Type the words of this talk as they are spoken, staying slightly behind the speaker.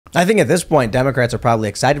I think at this point, Democrats are probably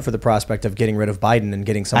excited for the prospect of getting rid of Biden and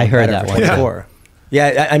getting someone better for the war.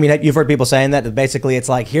 Yeah, I mean, you've heard people saying that basically it's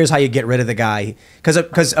like, here's how you get rid of the guy.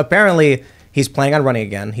 Because apparently he's planning on running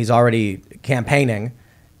again. He's already campaigning.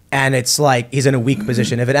 And it's like he's in a weak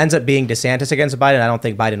position. If it ends up being DeSantis against Biden, I don't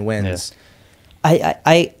think Biden wins. Yeah.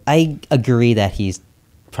 I agree that he's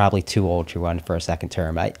probably too old to run for a second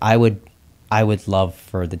term. I would love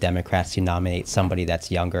for the Democrats to nominate somebody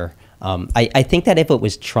that's younger. I think that if it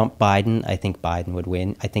was Trump Biden, I think Biden would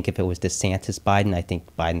win. I think if it was DeSantis Biden, I think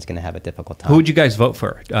Biden's going to have a difficult time. Who would you guys vote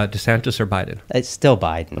for, DeSantis or Biden? It's still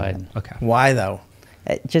Biden. Okay. Why though?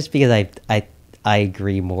 Just because I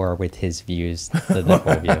agree more with his views than the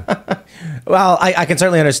whole view. Well, I can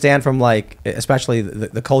certainly understand from like, especially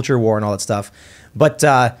the culture war and all that stuff. But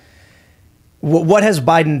what has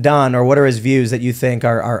Biden done, or what are his views that you think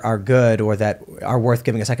are good or that are worth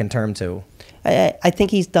giving a second term to? I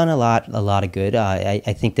think he's done a lot of good. I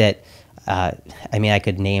think that, I mean, I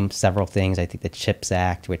could name several things. I think the CHIPS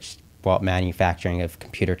Act, which brought manufacturing of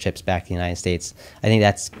computer chips back to the United States, I think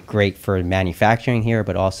that's great for manufacturing here,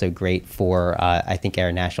 but also great for, I think,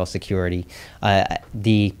 our national security.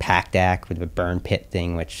 The PACT Act with the burn pit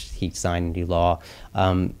thing, which he signed into law.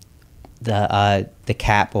 The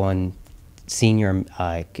cap on senior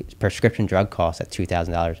prescription drug costs at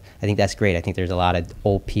 $2,000. I think that's great. I think there's a lot of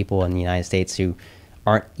old people in the United States who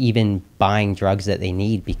aren't even buying drugs that they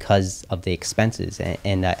need because of the expenses.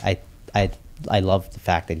 And I love the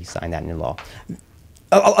fact that he signed that into law.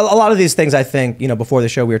 A lot of these things, I think, before the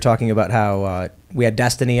show we were talking about how we had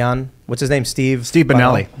Destiny on. What's his name? Steve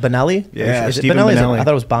Benelli. Benelli? Yeah, is it Stephen Benelli? Benelli. I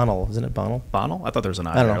thought it was Bonnell. Isn't it Bonnell? Bonnell? I thought there was an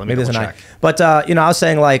I. I don't know. Let me Maybe there's an check. I. But, I was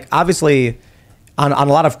saying, like, obviously, on a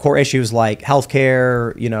lot of core issues like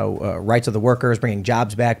healthcare, rights of the workers, bringing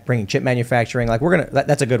jobs back, bringing chip manufacturing, like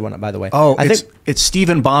that's a good one, by the way. Oh, it's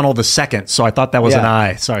Stephen Bonnell II, so I thought that was an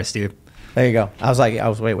I. Sorry, Steve. There you go.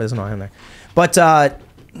 Wait, there's no I in there. But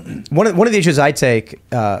one of the issues I take,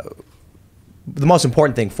 the most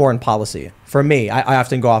important thing, foreign policy. For me, I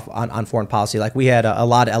often go off on foreign policy. Like we had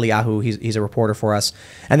Alad Eliyahu, he's a reporter for us.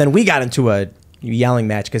 And then we got into a yelling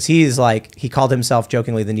match because he called himself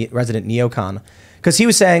jokingly the resident neocon. Because he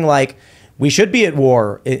was saying, like, we should be at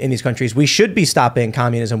war in these countries. We should be stopping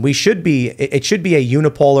communism. It should be a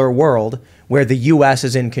unipolar world where the U.S.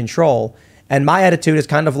 is in control. And my attitude is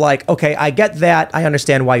kind of like, okay, I get that. I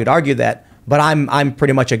understand why you'd argue that. But I'm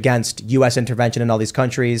pretty much against U.S. intervention in all these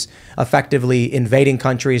countries, effectively invading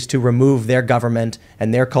countries to remove their government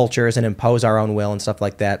and their cultures and impose our own will and stuff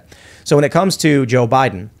like that. So when it comes to Joe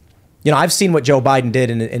Biden, I've seen what Joe Biden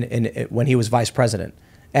did in when he was vice president.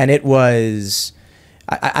 And it was...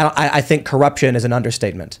 I think corruption is an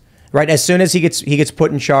understatement, right? As soon as he gets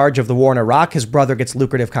put in charge of the war in Iraq, his brother gets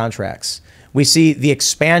lucrative contracts. We see the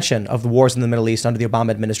expansion of the wars in the Middle East under the Obama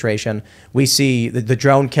administration. We see the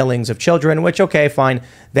drone killings of children, which, okay, fine,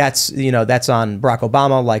 that's on Barack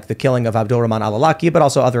Obama, like the killing of Abdulrahman al-Awlaki, but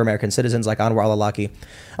also other American citizens like Anwar al-Awlaki.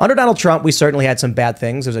 Under Donald Trump, we certainly had some bad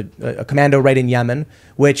things. There was a commando raid in Yemen,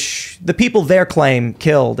 which the people there claim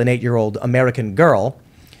killed an 8-year-old American girl.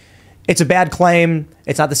 It's a bad claim.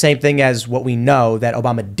 It's not the same thing as what we know, that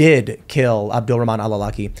Obama did kill Abdulrahman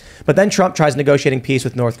al-Awlaki. But then Trump tries negotiating peace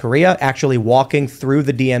with North Korea, actually walking through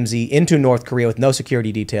the DMZ into North Korea with no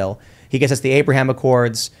security detail. He gets us the Abraham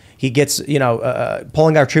Accords. He gets,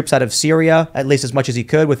 pulling our troops out of Syria, at least as much as he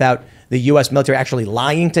could, without the U.S. military actually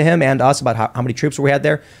lying to him and us about how many troops we had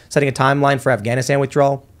there, setting a timeline for Afghanistan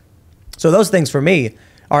withdrawal. So those things, for me,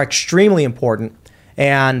 are extremely important.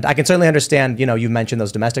 And I can certainly understand, you mentioned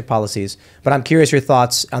those domestic policies, but I'm curious your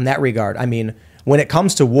thoughts on that regard. I mean, when it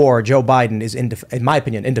comes to war, Joe Biden is, in my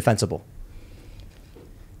opinion, indefensible.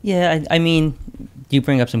 Yeah, I mean, you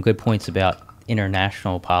bring up some good points about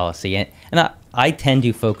international policy. And I tend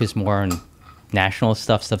to focus more on national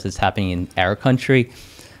stuff that's happening in our country.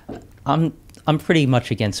 I'm pretty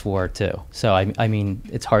much against war, too. So, I mean,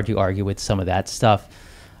 it's hard to argue with some of that stuff.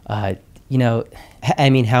 I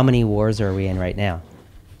mean, how many wars are we in right now?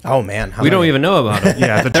 Oh, man. We don't even know about it.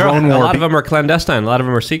 Yeah, the drone war. A lot of them are clandestine. A lot of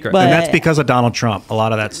them are secret. And that's because of Donald Trump. A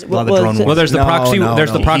lot of the drone wars. Well, there's the proxy.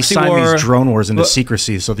 There's the proxy war. He signed these drone wars into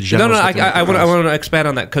secrecy, so the generals. I want to expand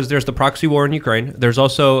on that because there's the proxy war in Ukraine. There's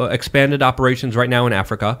also expanded operations right now in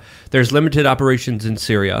Africa. There's limited operations in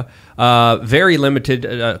Syria. Very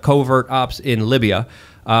limited covert ops in Libya.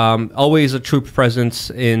 Always a troop presence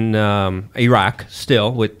in Iraq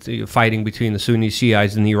still, with fighting between the Sunni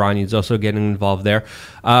Shiites and the Iranians also getting involved there.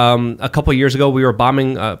 A couple of years ago, we were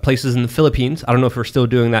bombing places in the Philippines. I don't know if we're still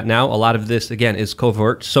doing that now. A lot of this, again, is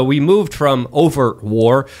covert. So we moved from overt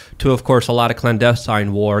war to, of course, a lot of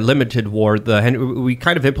clandestine war, limited war. We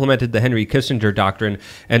kind of implemented the Henry Kissinger doctrine.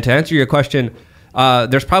 And to answer your question,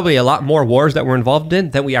 there's probably a lot more wars that we're involved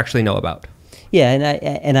in than we actually know about. Yeah,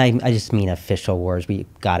 and I just mean official wars. We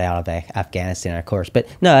got out of Afghanistan, of course, but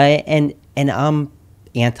no, and I'm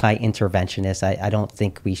anti-interventionist. I don't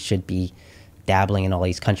think we should be dabbling in all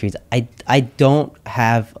these countries. I don't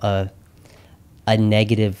have a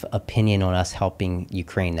negative opinion on us helping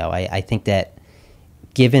Ukraine, though. I think that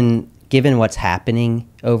given what's happening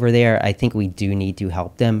over there, I think we do need to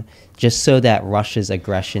help them, just so that Russia's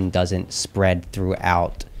aggression doesn't spread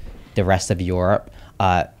throughout the rest of Europe.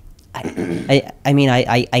 I mean,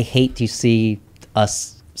 I hate to see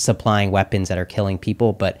us supplying weapons that are killing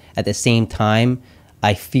people, but at the same time,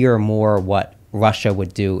 I fear more what Russia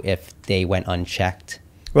would do if they went unchecked.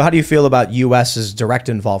 Well, how do you feel about U.S.'s direct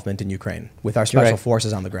involvement in Ukraine with our special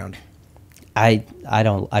forces on the ground? I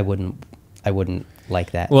wouldn't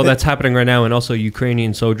like that. Well, that's happening right now, and also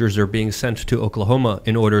Ukrainian soldiers are being sent to Oklahoma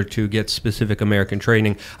in order to get specific American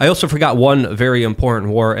training. I also forgot one very important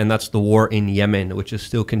war, and that's the war in Yemen, which is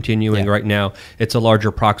still continuing right now. It's a larger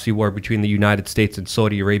proxy war between the United States and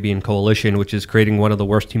Saudi Arabian coalition, which is creating one of the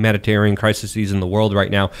worst humanitarian crises in the world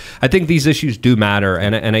right now. I think these issues do matter,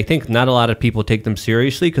 and I think not a lot of people take them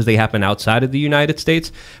seriously because they happen outside of the United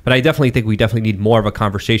States, but I definitely think we need more of a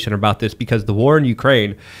conversation about this, because the war in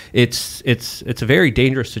Ukraine, it's a very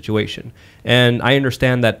dangerous situation. And I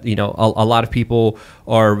understand that, you know, a lot of people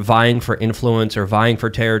are vying for influence or vying for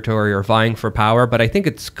territory or vying for power, but I think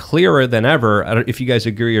it's clearer than ever, if you guys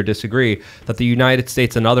agree or disagree, that the United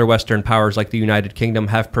States and other Western powers like the United Kingdom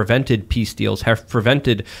have prevented peace deals, have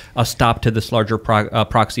prevented a stop to this larger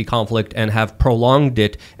proxy conflict, and have prolonged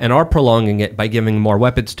it and are prolonging it by giving more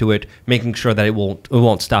weapons to it, making sure that it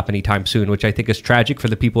won't stop anytime soon, which I think is tragic for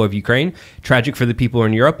the people of Ukraine, tragic for the people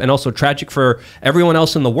in Europe, and also tragic for everyone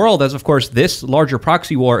else in the world, as of course this larger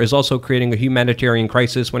proxy war is also creating a humanitarian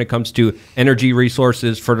crisis when it comes to energy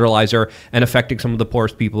resources, fertilizer, and affecting some of the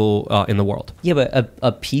poorest people in the world. Yeah, but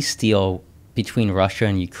a peace deal between Russia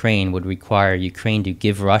and Ukraine would require Ukraine to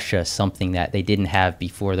give Russia something that they didn't have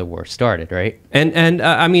before the war started, right? And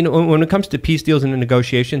I mean, when it comes to peace deals and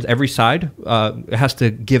negotiations, every side has to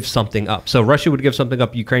give something up. So Russia would give something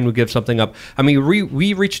up, Ukraine would give something up. I mean,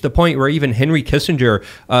 we reached the point where even Henry Kissinger,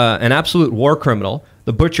 an absolute war criminal,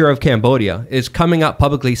 the butcher of Cambodia, is coming out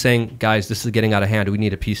publicly saying, guys, this is getting out of hand. We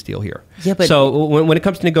need a peace deal here. Yeah, but so when it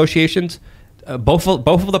comes to negotiations, both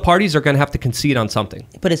of the parties are going to have to concede on something.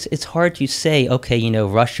 But it's hard to say, okay, you know,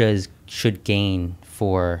 Russia should gain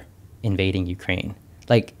for invading Ukraine.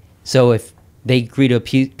 Like, so if they agree to a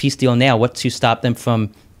peace deal now, what's to stop them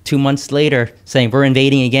from 2 months later saying we're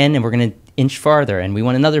invading again and we're going to inch farther and we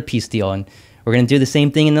want another peace deal and we're going to do the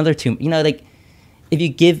same thing in another 2? You know, like if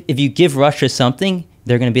you give Russia something,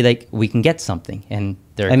 they're going to be like, we can get something, and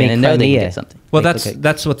they're going to know they can get something. Well,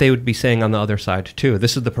 that's what they would be saying on the other side too.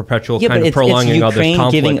 This is the perpetual kind of prolonging of this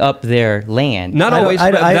conflict. Ukraine giving up their land. Not always.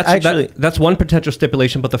 That's one potential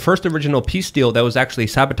stipulation. But the first original peace deal that was actually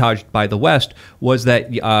sabotaged by the West was that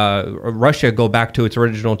Russia go back to its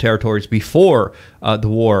original territories before the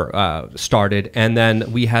war started, and then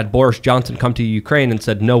we had Boris Johnson come to Ukraine and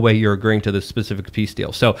said, "No way, you're agreeing to this specific peace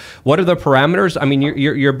deal." So, what are the parameters? I mean,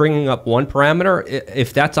 you're bringing up one parameter.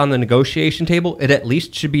 If that's on the negotiation table, it at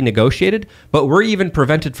least should be negotiated. But we're even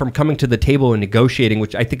prevented from coming to the table and negotiating,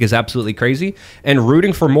 which I think is absolutely crazy. And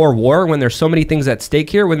rooting for more war when there's so many things at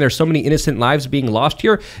stake here, when there's so many innocent lives being lost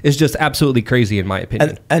here, is just absolutely crazy in my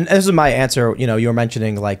opinion. And this is my answer. You know, you were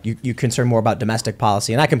mentioning like you concern more about domestic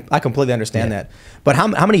policy, and I completely understand that. But how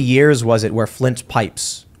many years was it where Flint's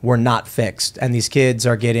pipes were not fixed, and these kids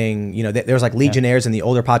are getting, you know, there's like legionnaires in the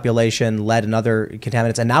older population, lead and other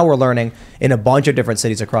contaminants, and now we're learning in a bunch of different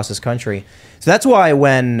cities across this country. So that's why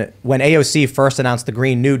when AOC first announced the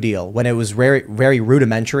Green New Deal, when it was very, very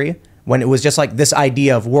rudimentary, when it was just like this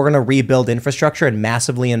idea of we're going to rebuild infrastructure and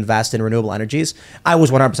massively invest in renewable energies, I was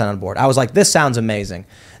 100% on board. I was like, this sounds amazing.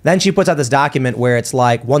 Then she puts out this document where it's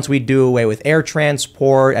like, once we do away with air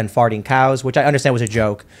transport and farting cows, which I understand was a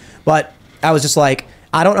joke, but I was just like,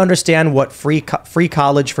 I don't understand what free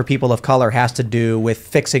college for people of color has to do with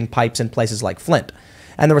fixing pipes in places like Flint.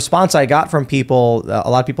 And the response I got from people, a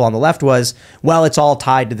lot of people on the left, was, well, it's all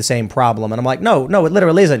tied to the same problem. And I'm like, no, it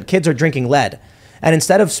literally isn't. Kids are drinking lead. And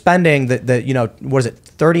instead of spending the you know, what is it,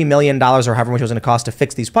 $30 million or however much it was going to cost to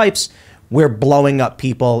fix these pipes, we're blowing up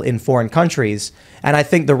people in foreign countries. And I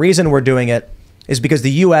think the reason we're doing it is because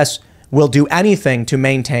the U.S. will do anything to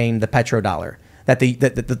maintain the petrodollar, that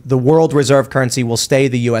the world reserve currency will stay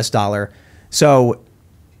the U.S. dollar. So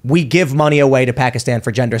we give money away to Pakistan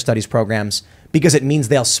for gender studies programs because it means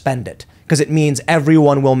they'll spend it, because it means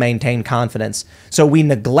everyone will maintain confidence. So we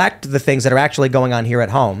neglect the things that are actually going on here at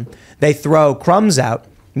home. They throw crumbs out.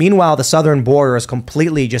 Meanwhile, the southern border is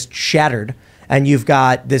completely just shattered. And you've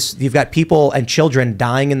got people and children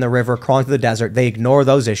dying in the river, crawling through the desert. They ignore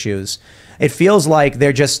those issues. It feels like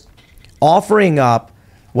they're just offering up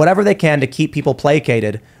whatever they can to keep people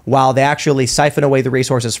placated while they actually siphon away the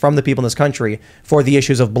resources from the people in this country for the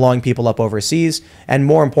issues of blowing people up overseas. And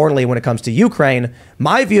more importantly, when it comes to Ukraine,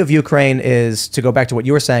 my view of Ukraine is, to go back to what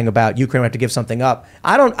you were saying about Ukraine have to give something up.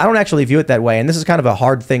 I don't actually view it that way. And this is kind of a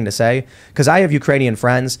hard thing to say because I have Ukrainian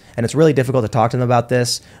friends and it's really difficult to talk to them about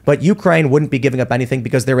this. But Ukraine wouldn't be giving up anything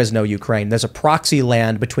because there is no Ukraine. There's a proxy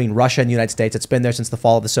land between Russia and the United States. It's been there since the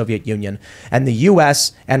fall of the Soviet Union. And the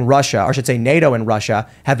US and Russia, or I should say NATO and Russia,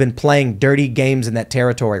 have been playing dirty games in that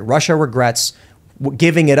territory. Russia regrets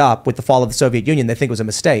giving it up with the fall of the Soviet Union. They think it was a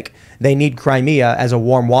mistake. They need Crimea as a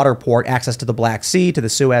warm water port, access to the Black Sea, to the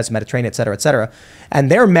Suez, Mediterranean, et cetera, et cetera. And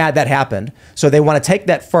they're mad that happened. So they want to take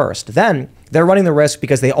that first. Then they're running the risk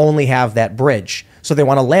because they only have that bridge. So they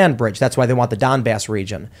want a land bridge. That's why they want the Donbass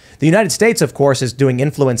region. The United States, of course, is doing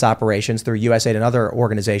influence operations through USAID and other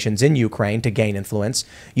organizations in Ukraine to gain influence.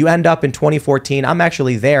 You end up in 2014. I'm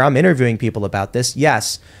actually there. I'm interviewing people about this.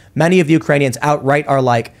 Yes, many of the Ukrainians outright are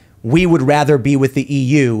like, we would rather be with the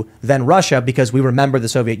EU than Russia because we remember the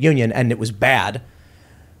Soviet Union and it was bad.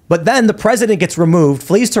 But then the president gets removed,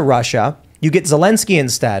 flees to Russia. You get Zelensky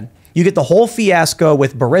instead. You get the whole fiasco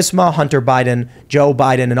with Burisma, Hunter Biden, Joe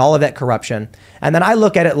Biden, and all of that corruption. And then I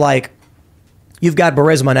look at it like you've got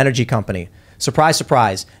Burisma, an energy company. Surprise,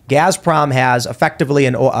 surprise. Gazprom has effectively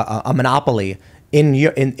a monopoly in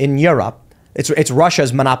Europe. It's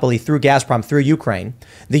Russia's monopoly through Gazprom, through Ukraine.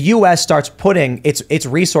 The U.S. starts putting its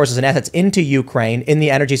resources and assets into Ukraine in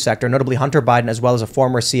the energy sector, notably Hunter Biden, as well as a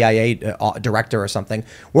former CIA director or something,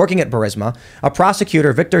 working at Burisma. A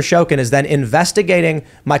prosecutor, Viktor Shokin, is then investigating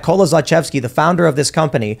Mykola Zlochevsky, the founder of this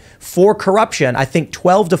company, for corruption. I think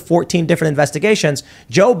 12 to 14 different investigations.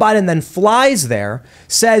 Joe Biden then flies there,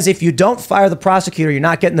 says if you don't fire the prosecutor, you're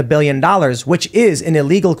not getting the $1 billion, which is an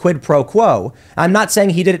illegal quid pro quo. I'm not saying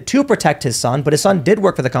he did it to protect his son, but his son did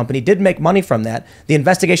work for the company, did make money from that. The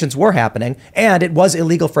investigations were happening, and it was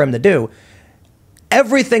illegal for him to do.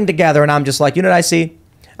 Everything together, and I'm just like, you know what I see?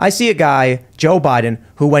 I see a guy, Joe Biden,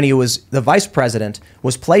 who when he was the vice president,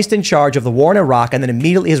 was placed in charge of the war in Iraq, and then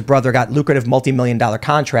immediately his brother got lucrative multi-million-dollar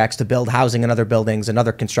contracts to build housing and other buildings and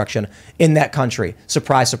other construction in that country.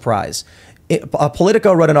 Surprise, surprise.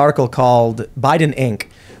 Politico wrote an article called Biden Inc.,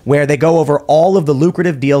 where they go over all of the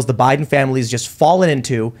lucrative deals the Biden family's just fallen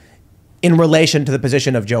into in relation to the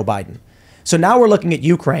position of Joe Biden. So now we're looking at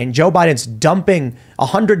Ukraine. Joe Biden's dumping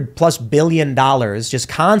 $100+ billion, just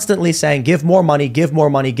constantly saying, give more money, give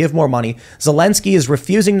more money, give more money. Zelensky is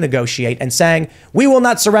refusing to negotiate and saying, we will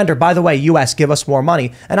not surrender. By the way, US, give us more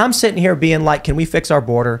money. And I'm sitting here being like, can we fix our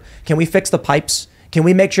border? Can we fix the pipes? Can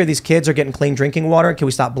we make sure these kids are getting clean drinking water? Can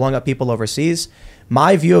we stop blowing up people overseas?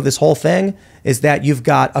 My view of this whole thing is that you've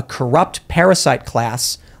got a corrupt parasite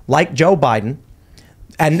class like Joe Biden,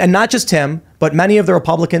 and not just him, but many of the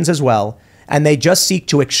Republicans as well. And they just seek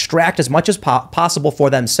to extract as much as possible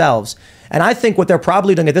for themselves. And I think what they're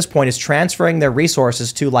probably doing at this point is transferring their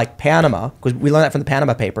resources to like Panama, because we learned that from the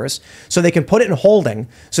Panama Papers, so they can put it in holding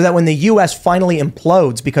so that when the U.S. finally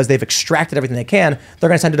implodes because they've extracted everything they can, they're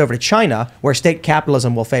going to send it over to China, where state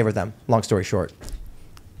capitalism will favor them. Long story short.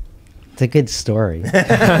 It's a good story.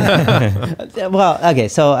 Well, okay,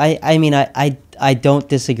 so I mean, I don't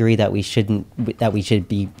disagree that we should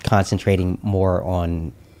be concentrating more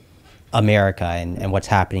on America and what's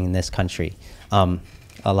happening in this country. A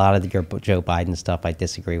lot of your Joe Biden stuff I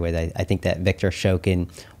disagree with. I think that Viktor Shokin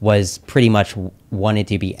was pretty much wanted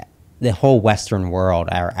to be, the whole Western world,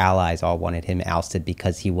 our allies all wanted him ousted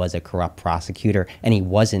because he was a corrupt prosecutor and he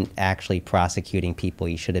wasn't actually prosecuting people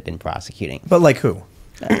he should have been prosecuting. But like who?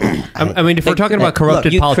 I mean, if we're talking about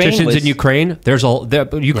corrupted politicians in Ukraine,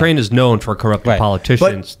 Ukraine is known for corrupted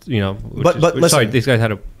politicians. But listen, sorry, these guys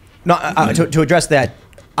had a to address that.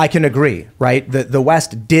 I can agree, right? The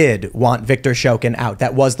West did want Viktor Shokin out.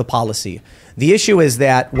 That was the policy. The issue is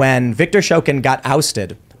that when Viktor Shokin got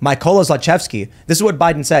ousted, Mykola Zlochevsky, this is what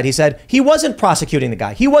Biden said. He said he wasn't prosecuting the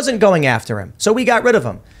guy. He wasn't going after him. So we got rid of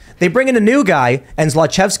him. They bring in a new guy, and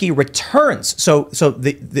Zlochevsky returns. So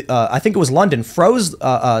I think it was London froze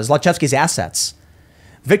Zlochevsky's assets.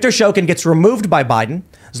 Viktor Shokin gets removed by Biden.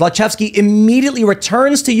 Zlochevsky immediately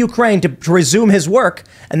returns to Ukraine to resume his work.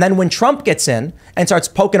 And then when Trump gets in and starts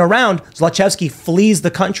poking around, Zlochevsky flees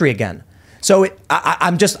the country again. So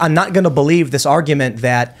I'm not going to believe this argument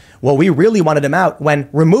that, well, we really wanted him out when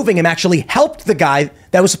removing him actually helped the guy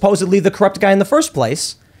that was supposedly the corrupt guy in the first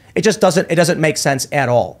place. It just doesn't make sense at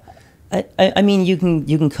all. I mean, you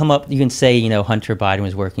can come up, you can say, Hunter Biden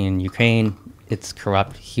was working in Ukraine. It's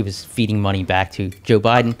corrupt. He was feeding money back to Joe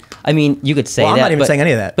Biden. I mean, you could say that. I'm not even saying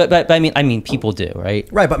any of that. But I mean, people do, right?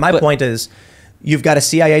 Right. But my point is, you've got a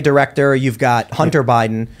CIA director. You've got Hunter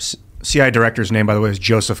Biden. CIA director's name, by the way, is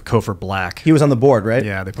Joseph Kofor Black. He was on the board, right?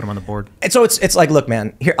 Yeah, they put him on the board. And so it's like, look,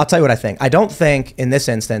 man. Here, I'll tell you what I think. I don't think in this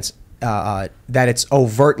instance that it's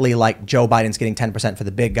overtly like Joe Biden's getting 10% for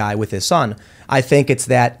the big guy with his son. I think it's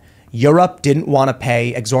that Europe didn't want to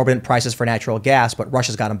pay exorbitant prices for natural gas, but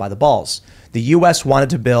Russia's got him by the balls. The U.S. wanted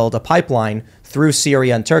to build a pipeline through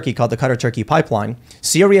Syria and Turkey called the Qatar-Turkey pipeline.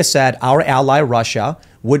 Syria said our ally Russia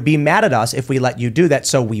would be mad at us if we let you do that,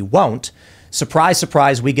 so we won't. Surprise,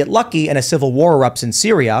 surprise, we get lucky and a civil war erupts in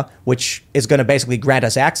Syria, which is going to basically grant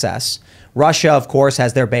us access. Russia, of course,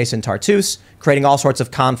 has their base in Tartus, creating all sorts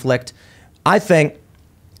of conflict. I think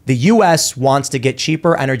the U.S. wants to get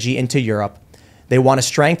cheaper energy into Europe. They want to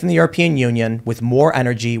strengthen the European Union with more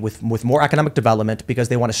energy, with more economic development, because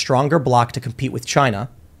they want a stronger bloc to compete with China.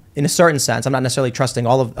 In a certain sense, I'm not necessarily trusting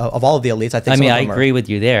all of the elites. I think. I agree with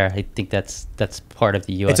you there. I think that's part of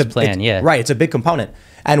the U.S. plan. Yeah, right. It's a big component.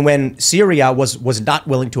 And when Syria was not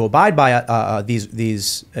willing to abide by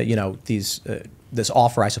this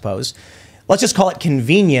offer, I suppose. Let's just call it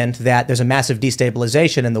convenient that there's a massive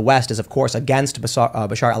destabilization and the West is, of course, against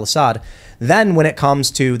Bashar al-Assad. Then when it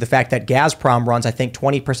comes to the fact that Gazprom runs, I think,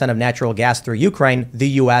 20% of natural gas through Ukraine, the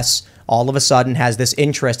U.S. all of a sudden has this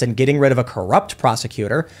interest in getting rid of a corrupt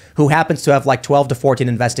prosecutor who happens to have like 12 to 14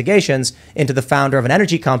 investigations into the founder of an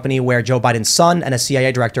energy company where Joe Biden's son and a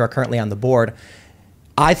CIA director are currently on the board.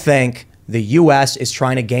 I think the U.S. is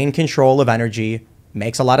trying to gain control of energy.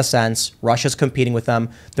 Makes a lot of sense. Russia's competing with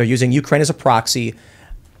them. They're using Ukraine as a proxy.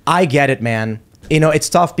 I get it, man. It's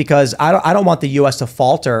tough because I don't want the U.S. to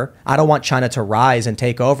falter. I don't want China to rise and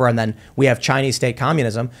take over, and then we have Chinese state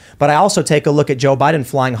communism. But I also take a look at Joe Biden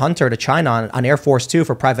flying Hunter to China on Air Force Two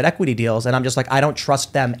for private equity deals, and I'm just like, I don't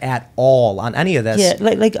trust them at all on any of this.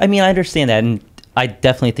 Yeah, I understand that, and I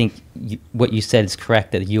definitely think what you said is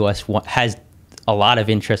correct, that the U.S. has a lot of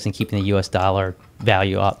interest in keeping the U.S. dollar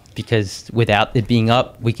value up, because without it being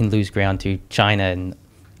up, we can lose ground to China and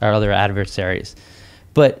our other adversaries.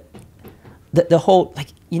 But the whole,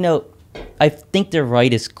 I think the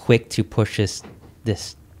right is quick to push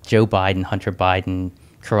this Joe Biden, Hunter Biden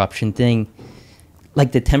corruption thing,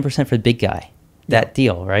 like the 10% for the big guy, that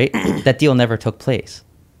deal, right? That deal never took place.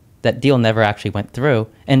 That deal never actually went through.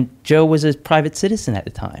 And Joe was a private citizen at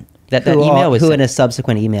the time. That email was who in a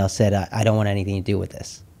subsequent email said, I don't want anything to do with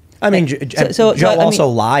this. I mean, Joe also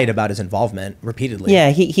lied about his involvement repeatedly.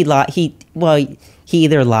 Yeah, he lied. He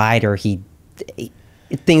either lied or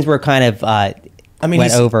things were kind of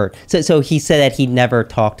went over. So he said that he never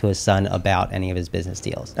talked to his son about any of his business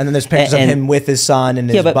deals. And then there's pictures of him with his son and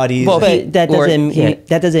his buddies. But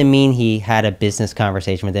that doesn't mean he had a business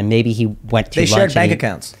conversation with him. Maybe he went to lunch. They shared bank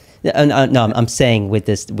accounts. No, I'm saying with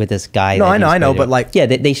this guy. No, I know, but like, yeah,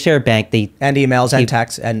 they share bank, and emails and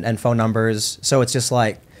texts and phone numbers. So it's just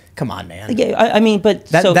like, come on, man. Yeah, I mean, but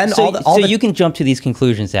so you can jump to these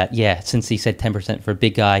conclusions that since he said 10% for a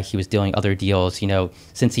big guy, he was doing other deals.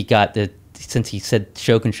 Since he said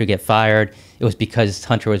Shokin should get fired, it was because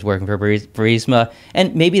Hunter was working for Burisma,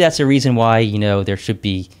 and maybe that's the reason why there should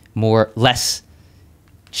be less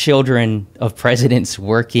children of presidents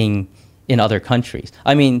working in other countries.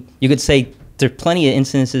 I mean, you could say there's plenty of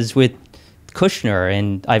instances with Kushner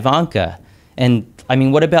and Ivanka. And I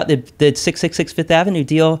mean, what about the 666 Fifth Avenue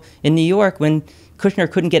deal in New York when Kushner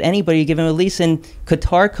couldn't get anybody to give him a lease, and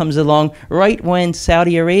Qatar comes along right when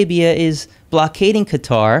Saudi Arabia is blockading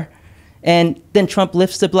Qatar, and then Trump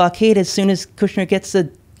lifts the blockade as soon as Kushner gets the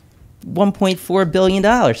 $1.4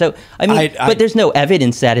 billion. So, I mean, but there's no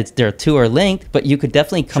evidence that the two are linked, but you could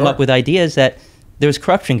definitely come up with ideas that there's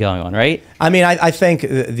corruption going on, right? I mean, I think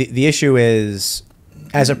the issue is,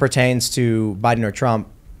 as it pertains to Biden or Trump,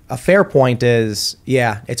 a fair point is,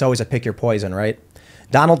 it's always a pick your poison, right?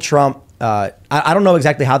 Donald Trump, I don't know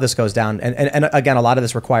exactly how this goes down. And again, a lot of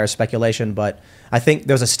this requires speculation, but I think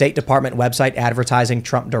there's a State Department website advertising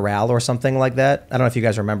Trump Doral or something like that. I don't know if you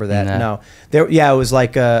guys remember that. No. It was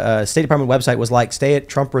like a State Department website was like, stay at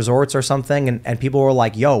Trump resorts or something. And people were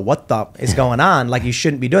like, yo, what the is going on? Like, you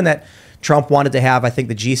shouldn't be doing that. Trump wanted to have, I think,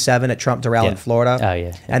 the G7 at Trump Doral in Florida. Oh,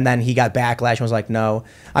 yeah. And then he got backlash and was like, no.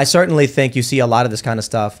 I certainly think you see a lot of this kind of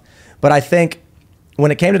stuff. But I think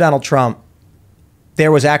when it came to Donald Trump,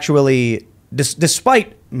 there was actually,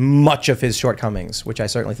 despite much of his shortcomings, which I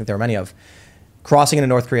certainly think there are many of, crossing into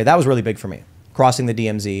North Korea, that was really big for me. Crossing the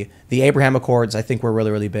DMZ. The Abraham Accords, I think, were really,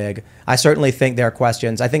 really big. I certainly think there are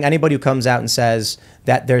questions. I think anybody who comes out and says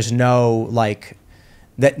that there's no,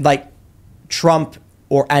 Trump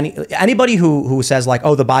or anybody who says, like,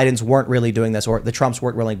 oh, the Bidens weren't really doing this or the Trumps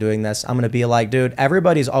weren't really doing this, I'm going to be like, dude,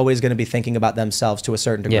 everybody's always going to be thinking about themselves to a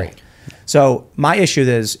certain degree. Yeah. So my issue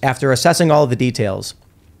is, after assessing all of the details,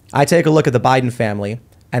 I take a look at the Biden family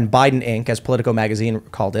and Biden Inc., as Politico magazine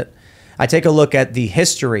called it. I take a look at the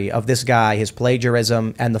history of this guy, his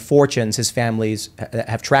plagiarism, and the fortunes his families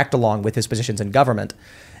have tracked along with his positions in government.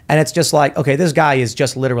 And it's just like, okay, this guy is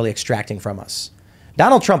just literally extracting from us.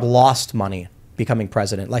 Donald Trump lost money becoming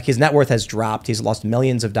president. Like, his net worth has dropped. He's lost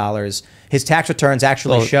millions of dollars. His tax returns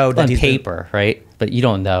actually showed that on he's paper, right? But you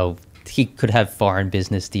don't know. He could have foreign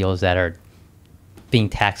business deals that are being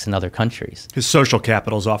taxed in other countries. His social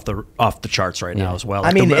capital's off the charts right now as well.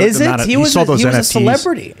 I mean, is it? He was a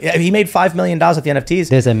celebrity. Yeah, he made $5 million at the NFTs.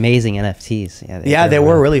 There's amazing NFTs. Yeah, they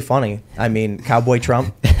were really funny. I mean, Cowboy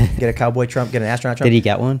Trump. Get a Cowboy Trump, get an astronaut Trump. Did he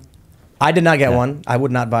get one? I did not get one. I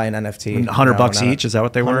would not buy an NFT. $100 each? Is that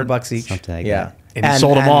what they were? $100 each. Something like yeah. that. And he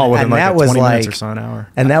sold them all within like 20 minutes or so an hour.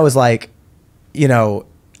 And that was like, you know,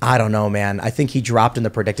 I don't know, man. I think he dropped in the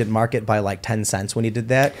predicted market by like 10 cents when he did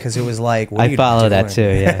that, because it was like, what I follow that too.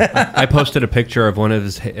 Yeah. I posted a picture of one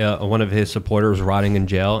of his supporters rotting in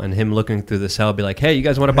jail, and him looking through the cell, be like, "Hey, you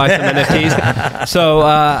guys want to buy some NFTs?" So,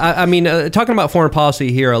 I mean, talking about foreign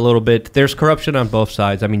policy here a little bit, there's corruption on both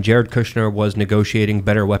sides. I mean, Jared Kushner was negotiating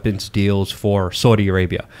better weapons deals for Saudi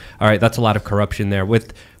Arabia. All right, that's a lot of corruption there.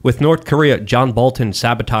 With North Korea, John Bolton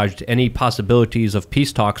sabotaged any possibilities of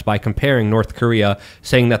peace talks by comparing North Korea,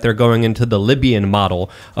 saying that they're going into the Libyan model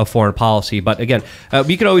of foreign policy. But again,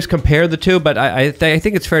 we could always compare the two, but I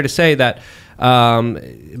think it's fair to say that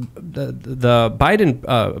the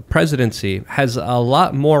Biden presidency has a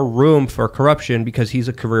lot more room for corruption because he's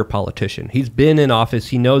a career politician. He's been in office.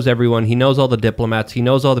 He knows everyone. He knows all the diplomats. He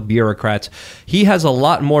knows all the bureaucrats. He has a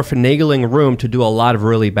lot more finagling room to do a lot of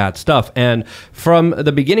really bad stuff. And from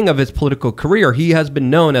the beginning of his political career, he has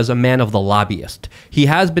been known as a man of the lobbyist. He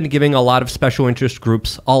has been giving a lot of special interest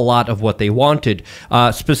groups a lot of what they wanted,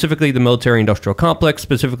 specifically the military-industrial complex,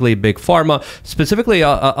 specifically Big Pharma, specifically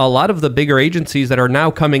a lot of the bigger agencies that are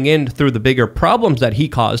now coming in through the bigger problems that he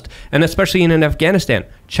caused, and especially in Afghanistan.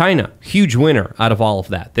 China, huge winner out of all of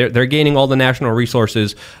that. They're gaining all the national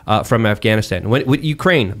resources from Afghanistan. With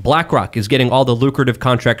Ukraine, BlackRock is getting all the lucrative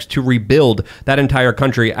contracts to rebuild that entire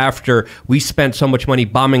country after we spent so much money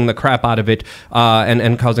bombing the crap out of it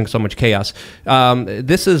and causing so much chaos.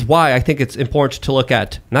 This is why I think it's important to look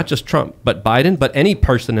at not just Trump, but Biden, but any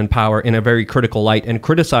person in power in a very critical light and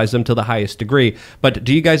criticize them to the highest degree. But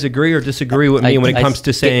do you guys agree or disagree with me when it comes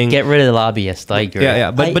to saying... Get rid of the lobbyists. I agree.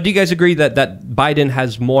 Yeah. But do you guys agree that Biden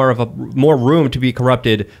has more room to be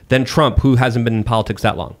corrupted than Trump, who hasn't been in politics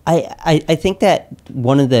that long? I think that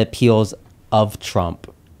one of the appeals of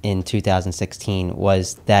Trump in 2016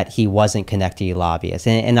 was that he wasn't connected to lobbyists.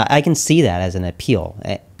 And I can see that as an appeal.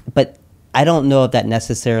 But I don't know if that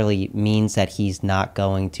necessarily means that he's not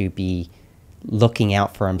going to be looking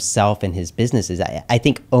out for himself and his businesses. I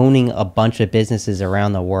think owning a bunch of businesses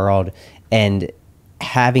around the world and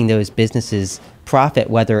having those businesses profit,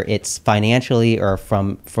 whether it's financially or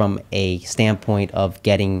from a standpoint of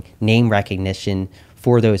getting name recognition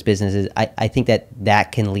for those businesses, I think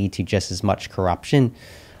that can lead to just as much corruption.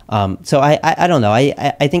 So I don't know.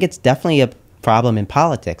 I think it's definitely a problem in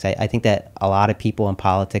politics. I think that a lot of people in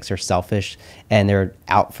politics are selfish and they're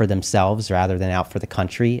out for themselves rather than out for the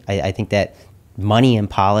country. I think that money in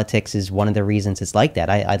politics is one of the reasons it's like that.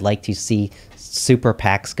 I'd like to see super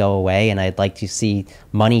PACs go away, and I'd like to see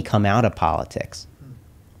money come out of politics.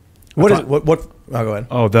 What? Oh, go ahead.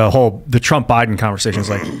 Oh, the Trump Biden conversation is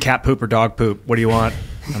like cat poop or dog poop. What do you want?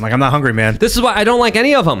 I'm like, I'm not hungry, man. This is why I don't like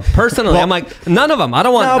any of them personally. I'm like, none of them. I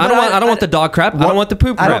don't want the dog crap. I don't want the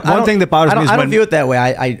poop crap. One thing that bothers me is I don't view it that way.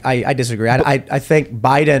 I disagree. I think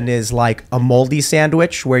Biden is like a moldy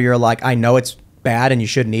sandwich where you're like, I know it's bad and you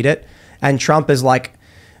shouldn't eat it, and Trump is like,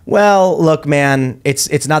 well, look, man,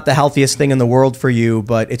 it's not the healthiest thing in the world for you,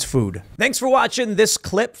 but it's food. Thanks for watching this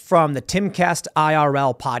clip from the Timcast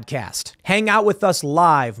IRL podcast. Hang out with us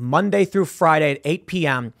live Monday through Friday at 8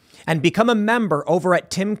 p.m. and become a member over at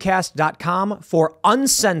timcast.com for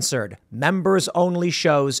uncensored, members-only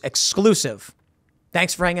shows exclusive.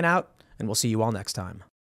 Thanks for hanging out, and we'll see you all next time.